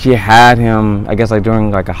thing is, like, she had him, I guess, like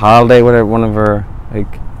during like a holiday, whatever, one of her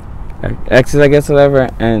like exes, I guess, whatever,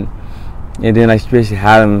 and then like she basically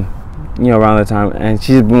had him, you know, around the time, and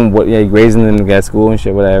she's been raising him at school and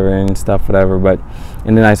shit, whatever, and stuff, whatever. But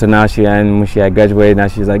and then like so now when she had graduated, now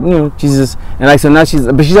she's like, you know, she's just, and like so now she's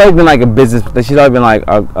always been like a business, she's always been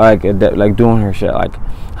like doing her shit, like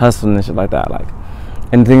hustling and shit like that, like.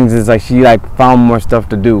 And things is like she like found more stuff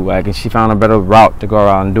to do, like, and she found a better route to go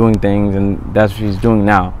around doing things, and that's what she's doing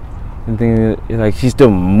now. And things is like she's still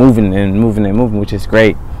moving, which is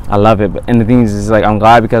great. I love it. And the thing is like I'm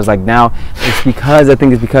glad, because like now it's because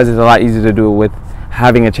it's a lot easier to do it with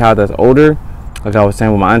having a child that's older. Like I was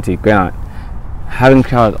saying with my auntie, great aunt, having a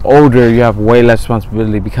child that's older, you have way less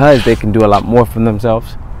responsibility because they can do a lot more for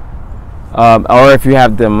themselves. Or if you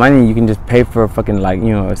have the money, you can just pay for a fucking, like, you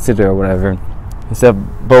know, a sitter or whatever.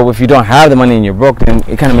 But if you don't have the money and you're broke, then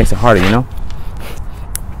it kind of makes it harder, you know.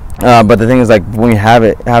 But the thing is, like, when you have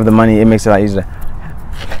the money, it makes it a lot easier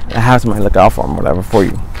to have somebody look out for them, whatever, for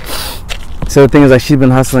you. So the thing is, like, she's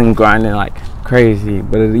been hustling and grinding like crazy.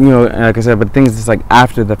 But you know, like I said, but the thing is, it's like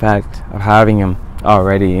after the fact of having him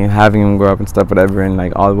already and having him grow up and stuff, whatever, and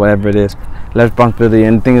like all whatever it is, less responsibility,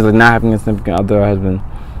 and things like not having a significant other or husband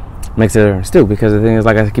makes it still, because the thing is,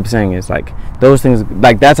 like I keep saying, it's like those things,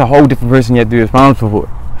 like that's a whole different person you have to be responsible for.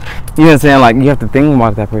 You know what I'm saying? Like you have to think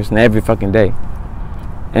about that person every fucking day.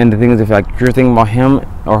 And the thing is, if like you're thinking about him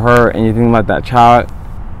or her and you're thinking about that child,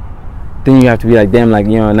 then you have to be like them, like,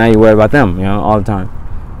 you know, now you worry about them, you know, all the time.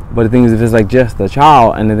 But the thing is, if it's like just the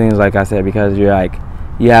child, and the thing is, like I said, because you're like,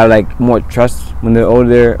 you have like more trust when they're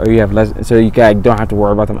older, or you have less, so you like don't have to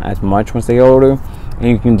worry about them as much once they get older. And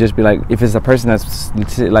you can just be like, if it's a person that's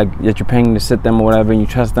like that you're paying to sit them or whatever, and you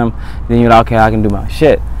trust them, then you're like, okay, I can do my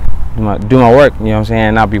shit, do my work, you know what I'm saying,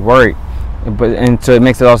 and not be worried. And so it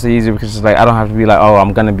makes it also easier, because it's like I don't have to be like, oh,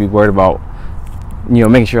 I'm gonna be worried about, you know,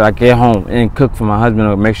 making sure I get home and cook for my husband,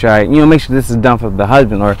 or make sure this is done for the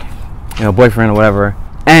husband, or, you know, boyfriend or whatever,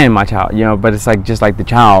 and my child, you know. But it's like just like the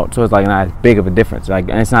child, so it's like not as big of a difference, like,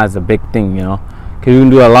 and it's not as a big thing, you know, because you can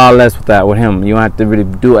do a lot less with that with him. You don't have to really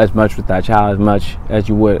do as much with that child as much as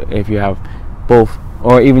you would if you have both,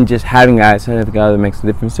 or even just having that significant other makes a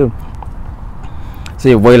difference too. So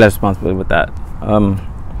you have way less responsibility with that.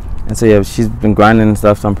 And so yeah, she's been grinding and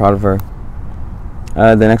stuff, so I'm proud of her.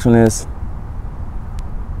 The next one is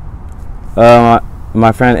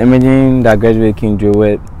my friend Imogene that I graduated King Drew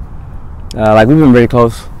with. Like we've been very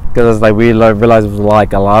close, because it's like we realized it was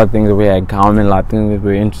like a lot of things that we had in common, a lot of things that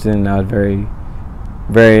we were interested in. That was very,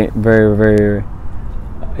 very, very, very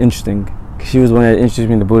interesting. She was one that introduced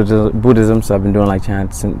me to Buddhism, so I've been doing like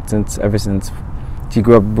chants ever since. She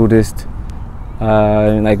grew up Buddhist.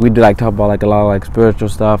 Like we do like talk about like a lot of like spiritual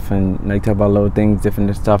stuff, and like talk about little things,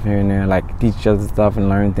 different stuff here and there, like teach each other stuff and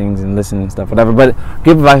learn things and listen and stuff, whatever. But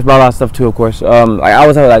give advice about a lot of stuff too, of course. Like I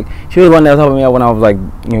was like, she was one that was helping me out when I was like,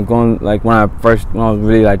 you know, going, like when I was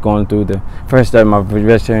really like going through the first step of my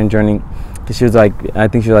vegetarian journey. Cause she was like, I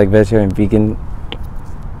think she was like vegetarian, vegan.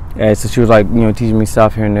 Yeah, so she was like, you know, teaching me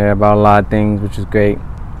stuff here and there about a lot of things, which was great.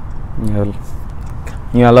 You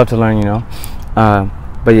know, I love to learn, you know.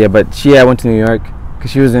 But yeah, but she went to New York,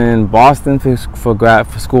 because she was in Boston for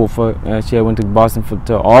school. She went to Boston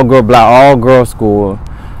to all girl school.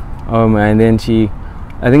 And then I think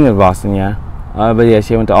it was Boston, yeah. But yeah,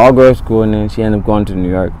 she went to all girl school, and then she ended up going to New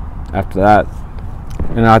York after that.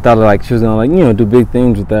 And I thought like she was gonna like, you know, do big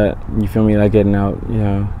things with that. You feel me? Like getting out, you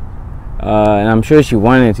know. And I'm sure she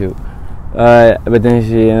wanted to. But then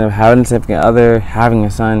she ended up having a significant other, having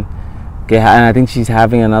a son. And I think she's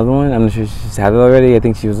having another one. I'm not sure she's had it already. I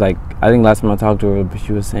think last time I talked to her,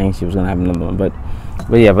 she was saying she was gonna have another one. But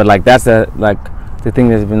yeah, but like that's the thing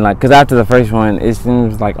that's been like, because after the first one, it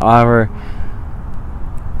seems like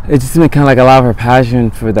it just seemed kind of like a lot of her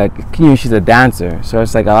passion for like, you know, she's a dancer, so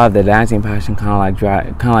it's like a lot of the dancing passion kind of like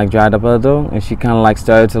dried up a little, and she kind of like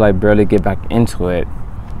started to like barely get back into it.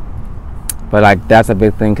 But like that's a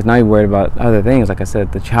big thing, because now you're worried about other things, like I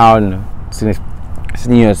said, the child and the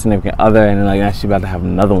significant other, and like now she's about to have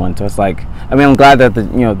another one. So it's like, I mean, I'm glad that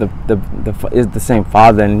the is the same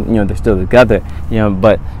father, and you know they're still together, you know,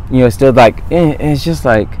 but you know still like it's just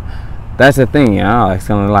like that's the thing, you know, like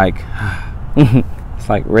something like it's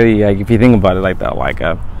like really, like if you think about it like that, like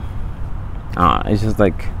it's just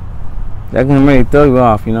like that can really throw you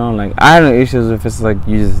off, you know. Like I have no issues if it's like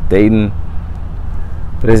you just dating,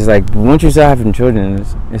 but it's like once you start having children,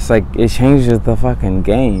 it's like it changes the fucking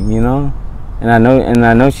game, you know. And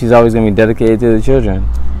I know she's always gonna be dedicated to the children,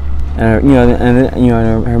 and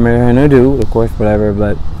her dude, of course, whatever.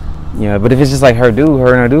 But you know, but if it's just like her and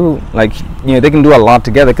her dude, like you know, they can do a lot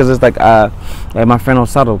together. Because it's like my friend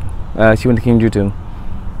Osato, she went to Kinjutu.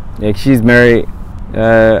 Like she's married.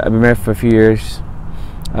 I've been married for a few years.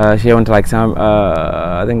 She went to like some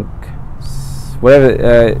I think whatever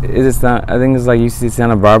I think it's like UC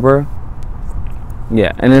Santa Barbara.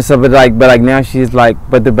 Yeah, and then so, but like now she's like,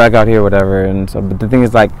 but they're back out here, whatever. And so, but the thing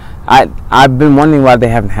is, like, I've been wondering why they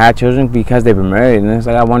haven't had children, because they've been married, and it's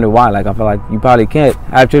like I wonder why. Like I feel like you probably can't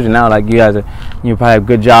have children now. Like you guys you probably have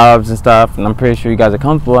good jobs and stuff, and I'm pretty sure you guys are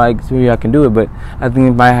comfortable. Like so y'all can do it, but I think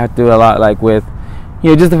you might have to do a lot, like with,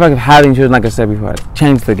 you know, just the fact of having children. Like I said before,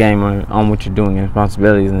 change the game on what you're doing and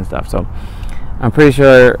responsibilities and stuff. So I'm pretty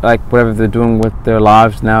sure like whatever they're doing with their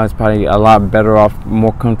lives now is probably a lot better off,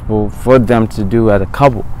 more comfortable for them to do as a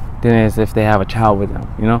couple than it is if they have a child with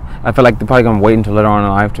them, you know. I feel like they're probably gonna wait until later on in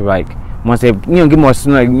life to like, once they, you know, get more,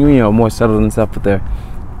 like, you know, more settled and stuff with their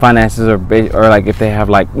finances, or like if they have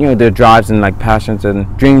like, you know, their drives and like passions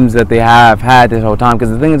and dreams that they have had this whole time. Because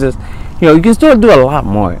the thing is just, you know, you can still do a lot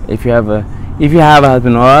more if you have a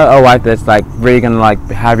husband or a wife that's like really gonna like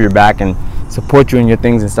have your back and support you in your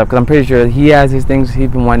things and stuff. Because I'm pretty sure he has his things he's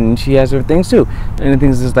been wanting, and she has her things too. And the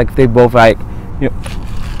things is just like, if they both like, you know,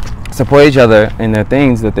 support each other in their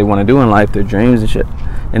things that they want to do in life, their dreams and shit,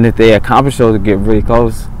 and if they accomplish those to get really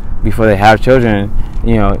close before they have children,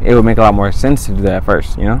 you know, it would make a lot more sense to do that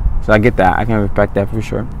first, you know. So I get that, I can respect that for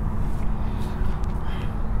sure.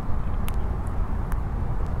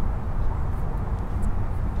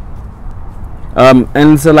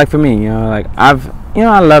 And so like for me, you know, like I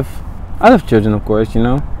love children, of course, you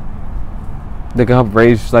know. They can help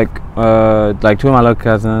raise like two of my little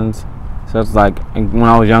cousins. So it's like when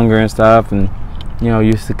I was younger and stuff, and you know,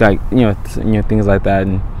 used to like you know things like that.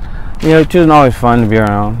 And you know, children are always fun to be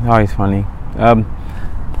around, always funny. I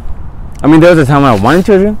mean, there was a time when I wanted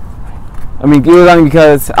children. I mean, it was only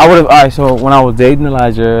because I would have. Alright, so when I was dating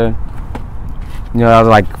Elijah, you know, I was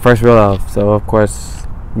like first real love. So of course,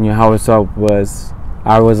 you know how it was.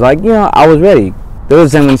 I was like, you know, I was ready. There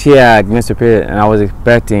was a time when she had missed her period, and I was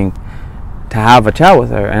expecting to have a child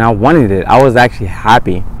with her, and I wanted it. I was actually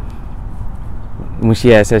happy when she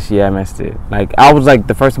had said she had missed it. Like I was like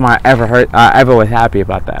the first time I ever was happy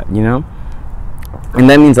about that, you know. And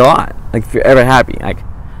that means a lot. Like if you're ever happy, like,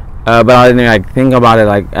 but I didn't like think about it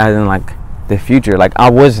like as in like the future. Like I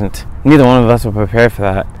wasn't. Neither one of us were prepared for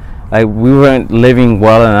that. Like we weren't living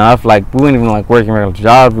well enough. Like we weren't even like working regular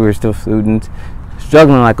jobs. We were still students,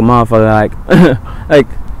 struggling like a motherfucker. Like,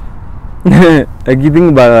 like you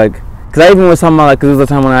think about it, like, cause I even was talking about like, cause it was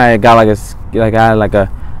the time when I got like a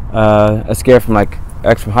scare from like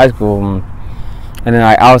ex from high school, and then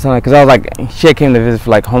like I was telling her, cause I was like, she came to visit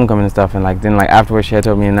for like homecoming and stuff, and like then like afterwards she had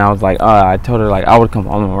told me, and I was like, I told her like I would come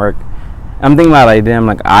home and work. I'm thinking about like, damn,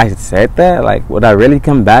 like I said that, like would I really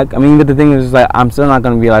come back? I mean, but the thing is like I'm still not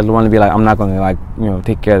gonna be like the one to be like, I'm not gonna like, you know,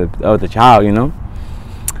 take care of the child, you know.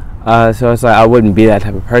 So it's like I wouldn't be that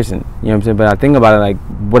type of person, you know what I'm saying? But I think about it like,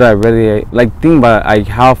 would I really like think about it, like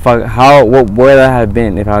where I have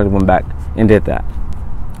been if I would have went back and did that?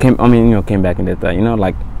 Came back and did that, you know,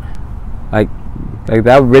 like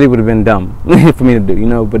that really would have been dumb for me to do, you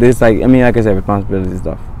know. But it's like, I mean, like I said, responsibility and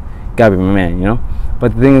stuff, gotta be my man, you know.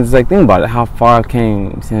 But the thing is, like, think about it, how far I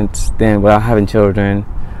came since then without having children,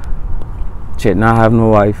 shit, not having a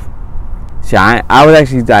wife. See, I was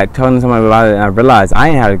actually like telling somebody about it, and I realized I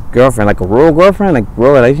ain't had a girlfriend, like a real girlfriend, like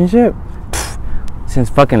real relationship, since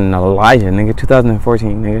fucking Elijah, nigga,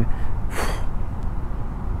 2014, nigga.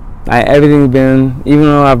 everything's been, even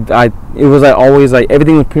though it was like always like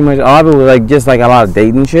everything was pretty much, a lot of it was like just like a lot of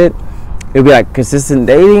dating shit. It would be like consistent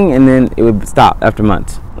dating, and then it would stop after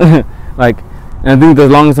months. Like, and I think the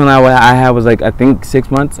longest one I had was like, I think 6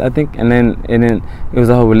 months, I think, and then it was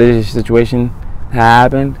a whole religious situation that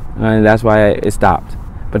happened, and that's why it stopped.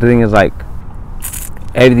 But the thing is, like,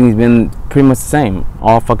 everything's been pretty much the same,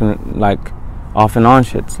 all fucking like off and on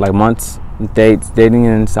shits, like months, dating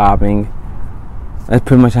and stopping. That's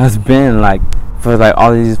pretty much how it's been, like, for like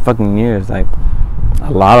all these fucking years, like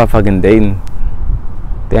a lot of fucking dating.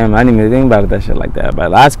 Damn, I didn't even think about that shit like that, but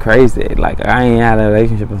that's crazy. Like, I ain't had a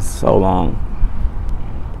relationship in so long.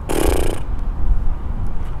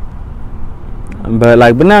 But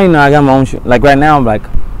now, you know, I got my own shit. Like, right now, I'm like,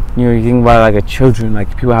 you know, you think about like a children, like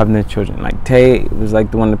people having their children. Like, Tay was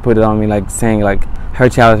like the one that put it on me, like saying like her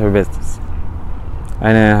child is her business.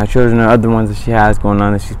 And then her children are other ones that she has going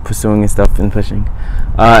on that she's pursuing and stuff and pushing.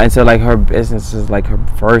 And so like her business is like her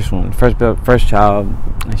first child,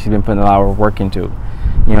 and she's been putting a lot of work into.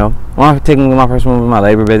 You know, I'm taking my first one with my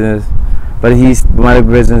labor business, but my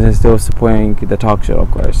labor business is still supporting the talk show,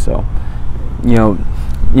 of course. So, you know,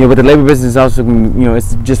 but the labor business is also, you know,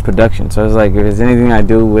 it's just production. So it's like, if there's anything I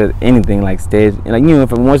do with anything like stage, like, you know,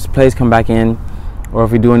 if once plays come back in, or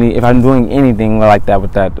if I'm doing anything like that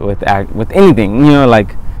with anything, you know,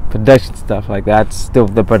 like production stuff like that, it's still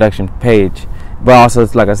the production page. But also,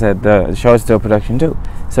 it's like I said, the show is still production too.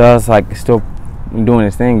 So it's like still doing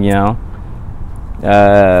its thing, you know.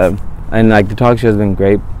 And like the talk show has been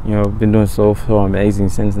great, you know, been doing so amazing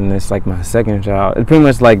since, and it's like my second child. It's pretty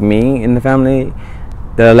much like me in the family.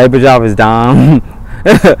 The labor job is Dom,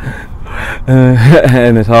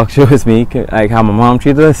 and the talk show is me, like how my mom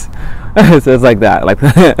treats us. So it's like that, like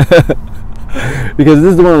because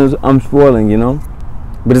this is the one I'm spoiling, you know.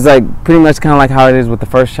 But it's like pretty much kind of like how it is with the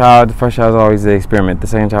first child. The first child is always the experiment. The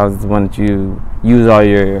second child is the one that you use all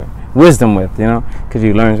your wisdom with, you know, because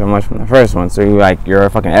you learn so much from the first one. So you're a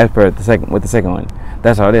fucking expert with the second one.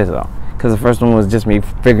 That's how it is, though. Because the first one was just me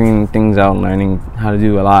figuring things out and learning how to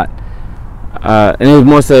do a lot. And it was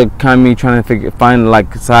more so kind of me trying to find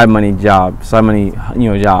like side money, you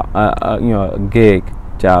know, a gig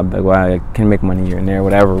job, like where I can make money here and there,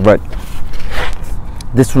 whatever. But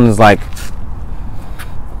this one is like,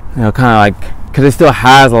 you know, kind of like, because it still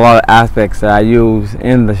has a lot of aspects that I use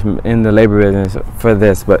in the labor business for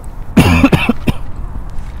this, but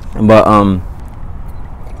a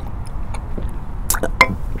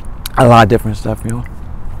lot of different stuff, you know.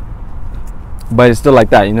 But it's still like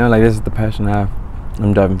that, you know, like this is the passion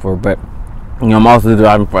I'm driving for. But, you know, I'm also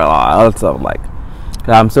driving for a lot of other stuff, like, cause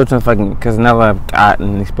I'm still trying to because now that I've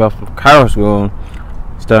gotten expelled from chiropractic school,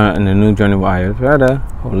 starting a new journey with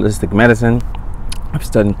Ayurveda, holistic medicine. I'm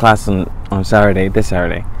studying class on this Saturday.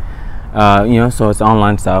 You know, so it's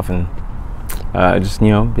online stuff, and just,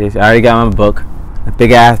 you know, I already got my book, a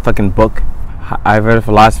big ass fucking book, Ayurveda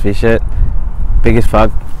philosophy shit, big as fuck.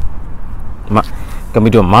 Gonna be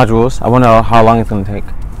doing modules. I wonder how long it's gonna take.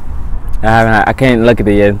 I can't look at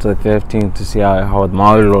it yet until the 15th to see how the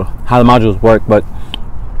modules work, but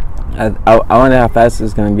I wonder how fast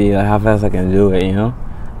it's gonna be, like how fast I can do it, you know.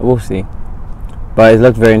 We'll see. But it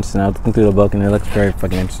looked very interesting. I was looking through the book, and it looked very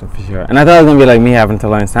fucking interesting for sure. And I thought it was gonna be like me having to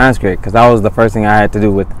learn Sanskrit, because that was the first thing I had to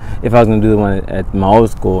do if I was gonna do the one at my old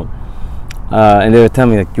school. And they would tell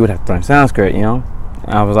me like you would have to learn Sanskrit, you know.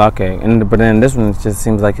 And I was like, okay. But then this one just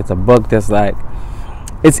seems like it's a book that's like,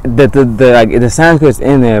 it's the Sanskrit's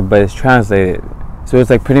in there, but it's translated. So it's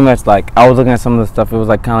like pretty much like, I was looking at some of the stuff. It was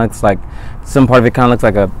like kind of like some part of it kind of looks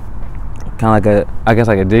like I guess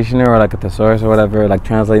like a dictionary or like a thesaurus or whatever, like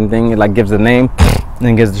translating thing. It like gives the name and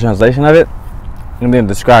then gives the translation of it, and then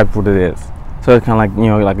describes what it is. So it's kind of like, you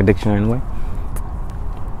know, like a dictionary in a way,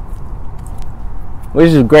 which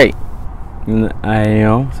is great. You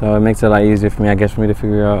know, so it makes it a lot easier for me, I guess, for me to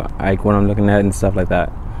figure out like what I'm looking at and stuff like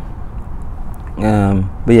that.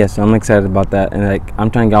 But yeah, so I'm excited about that, and like I'm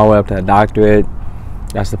trying to get all the way up to a doctorate.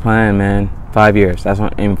 That's the plan, man. 5 years. That's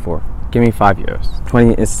what I'm aiming for. Give me 5 years.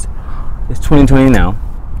 It's 2020 now.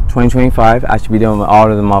 2025, I should be done with all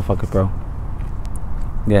of the motherfuckers, bro.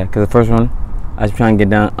 Yeah, because the first one, I should try and get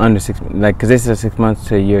down under 6 months. Like, because this is 6 months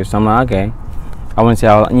to a year, so I'm like, okay. I want to see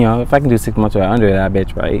how, you know, if I can do 6 months or under that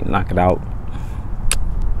bitch, right? Knock it out.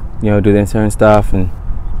 You know, do the intern stuff, and,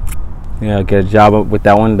 you know, get a job with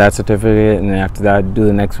that one, that certificate, and then after that, do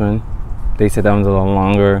the next one. They said that one's a little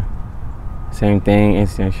longer. Same thing,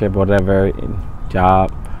 internship, whatever,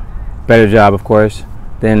 job. Better job, of course.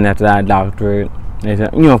 Then after that, doctorate. They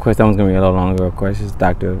said, you know, of course, that one's gonna be a little longer, of course, it's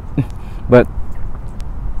doctorate. but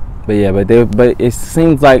it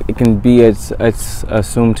seems like it can be, it's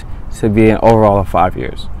assumed to be an overall of 5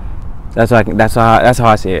 years. That's how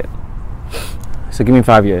I see it. So give me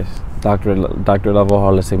 5 years, doctorate level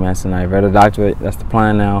holistic medicine. I read a doctorate. That's the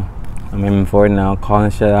plan now. I'm aiming for it now.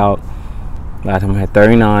 Calling shit out. Last time I had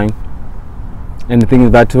 39. And the thing is,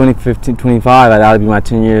 about 2015, 25, that'll be my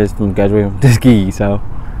 10 years from graduating from Tuskegee. So,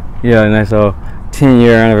 yeah, and that's a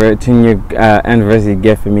 10-year anniversary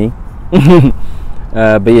gift for me.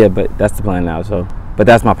 But that's the plan now. So, but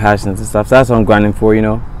that's my passions and stuff. So that's what I'm grinding for. You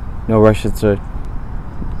know, no rushes or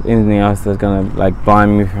anything else that's gonna like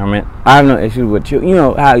blind me from it. I have no issue with you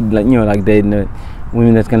know how like dating the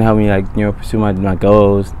women that's gonna help me like pursue my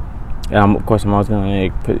goals. And of course I'm always gonna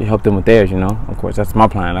help them with theirs. You know, of course that's my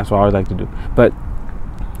plan. That's what I always like to do. But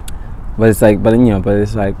it's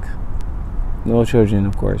like no children,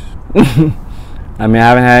 of course. I mean, I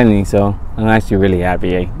haven't had any, so I'm actually really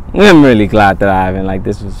happy. Eh? I'm really glad that I haven't. Like,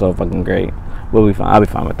 this was so fucking great. We'll be fine. I'll be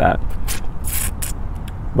fine with that.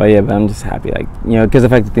 But yeah, I'm just happy, like, because the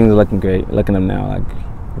fact that things are looking great, looking up now,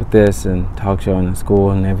 like with this and talk show and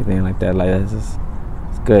school and everything like that. Like, it's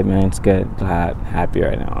good, man. It's good. Glad, happy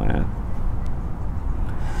right now, man.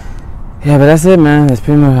 Yeah, but that's it, man. That's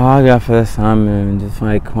pretty much all I got for this time, man. Just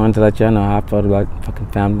like wanted to let y'all know how I felt about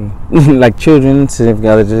fucking family, like children, significant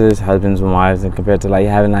others, husbands and wives, and compared to like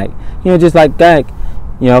having like just like that,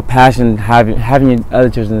 passion, having your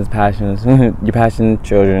other children's passions, your passion,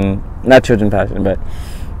 children, not children passion, but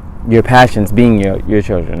your passions being your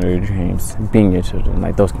children, or your dreams being your children,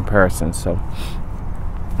 like those comparisons. So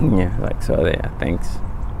yeah, like so. Yeah, thanks.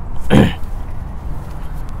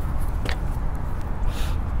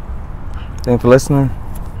 Thanks for listening.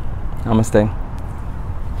 Namaste.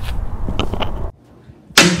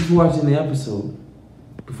 Thank you for watching the episode.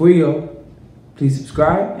 Before you go, please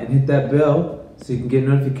subscribe and hit that bell so you can get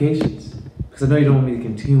notifications. Because I know you don't want me to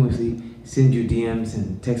continuously send you DMs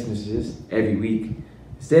and text messages every week.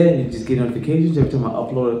 Instead, you just get notifications every time I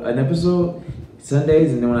upload an episode,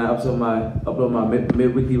 Sundays, and then when I upload my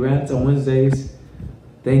mid-weekly rants on Wednesdays.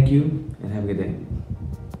 Thank you, and have a good day.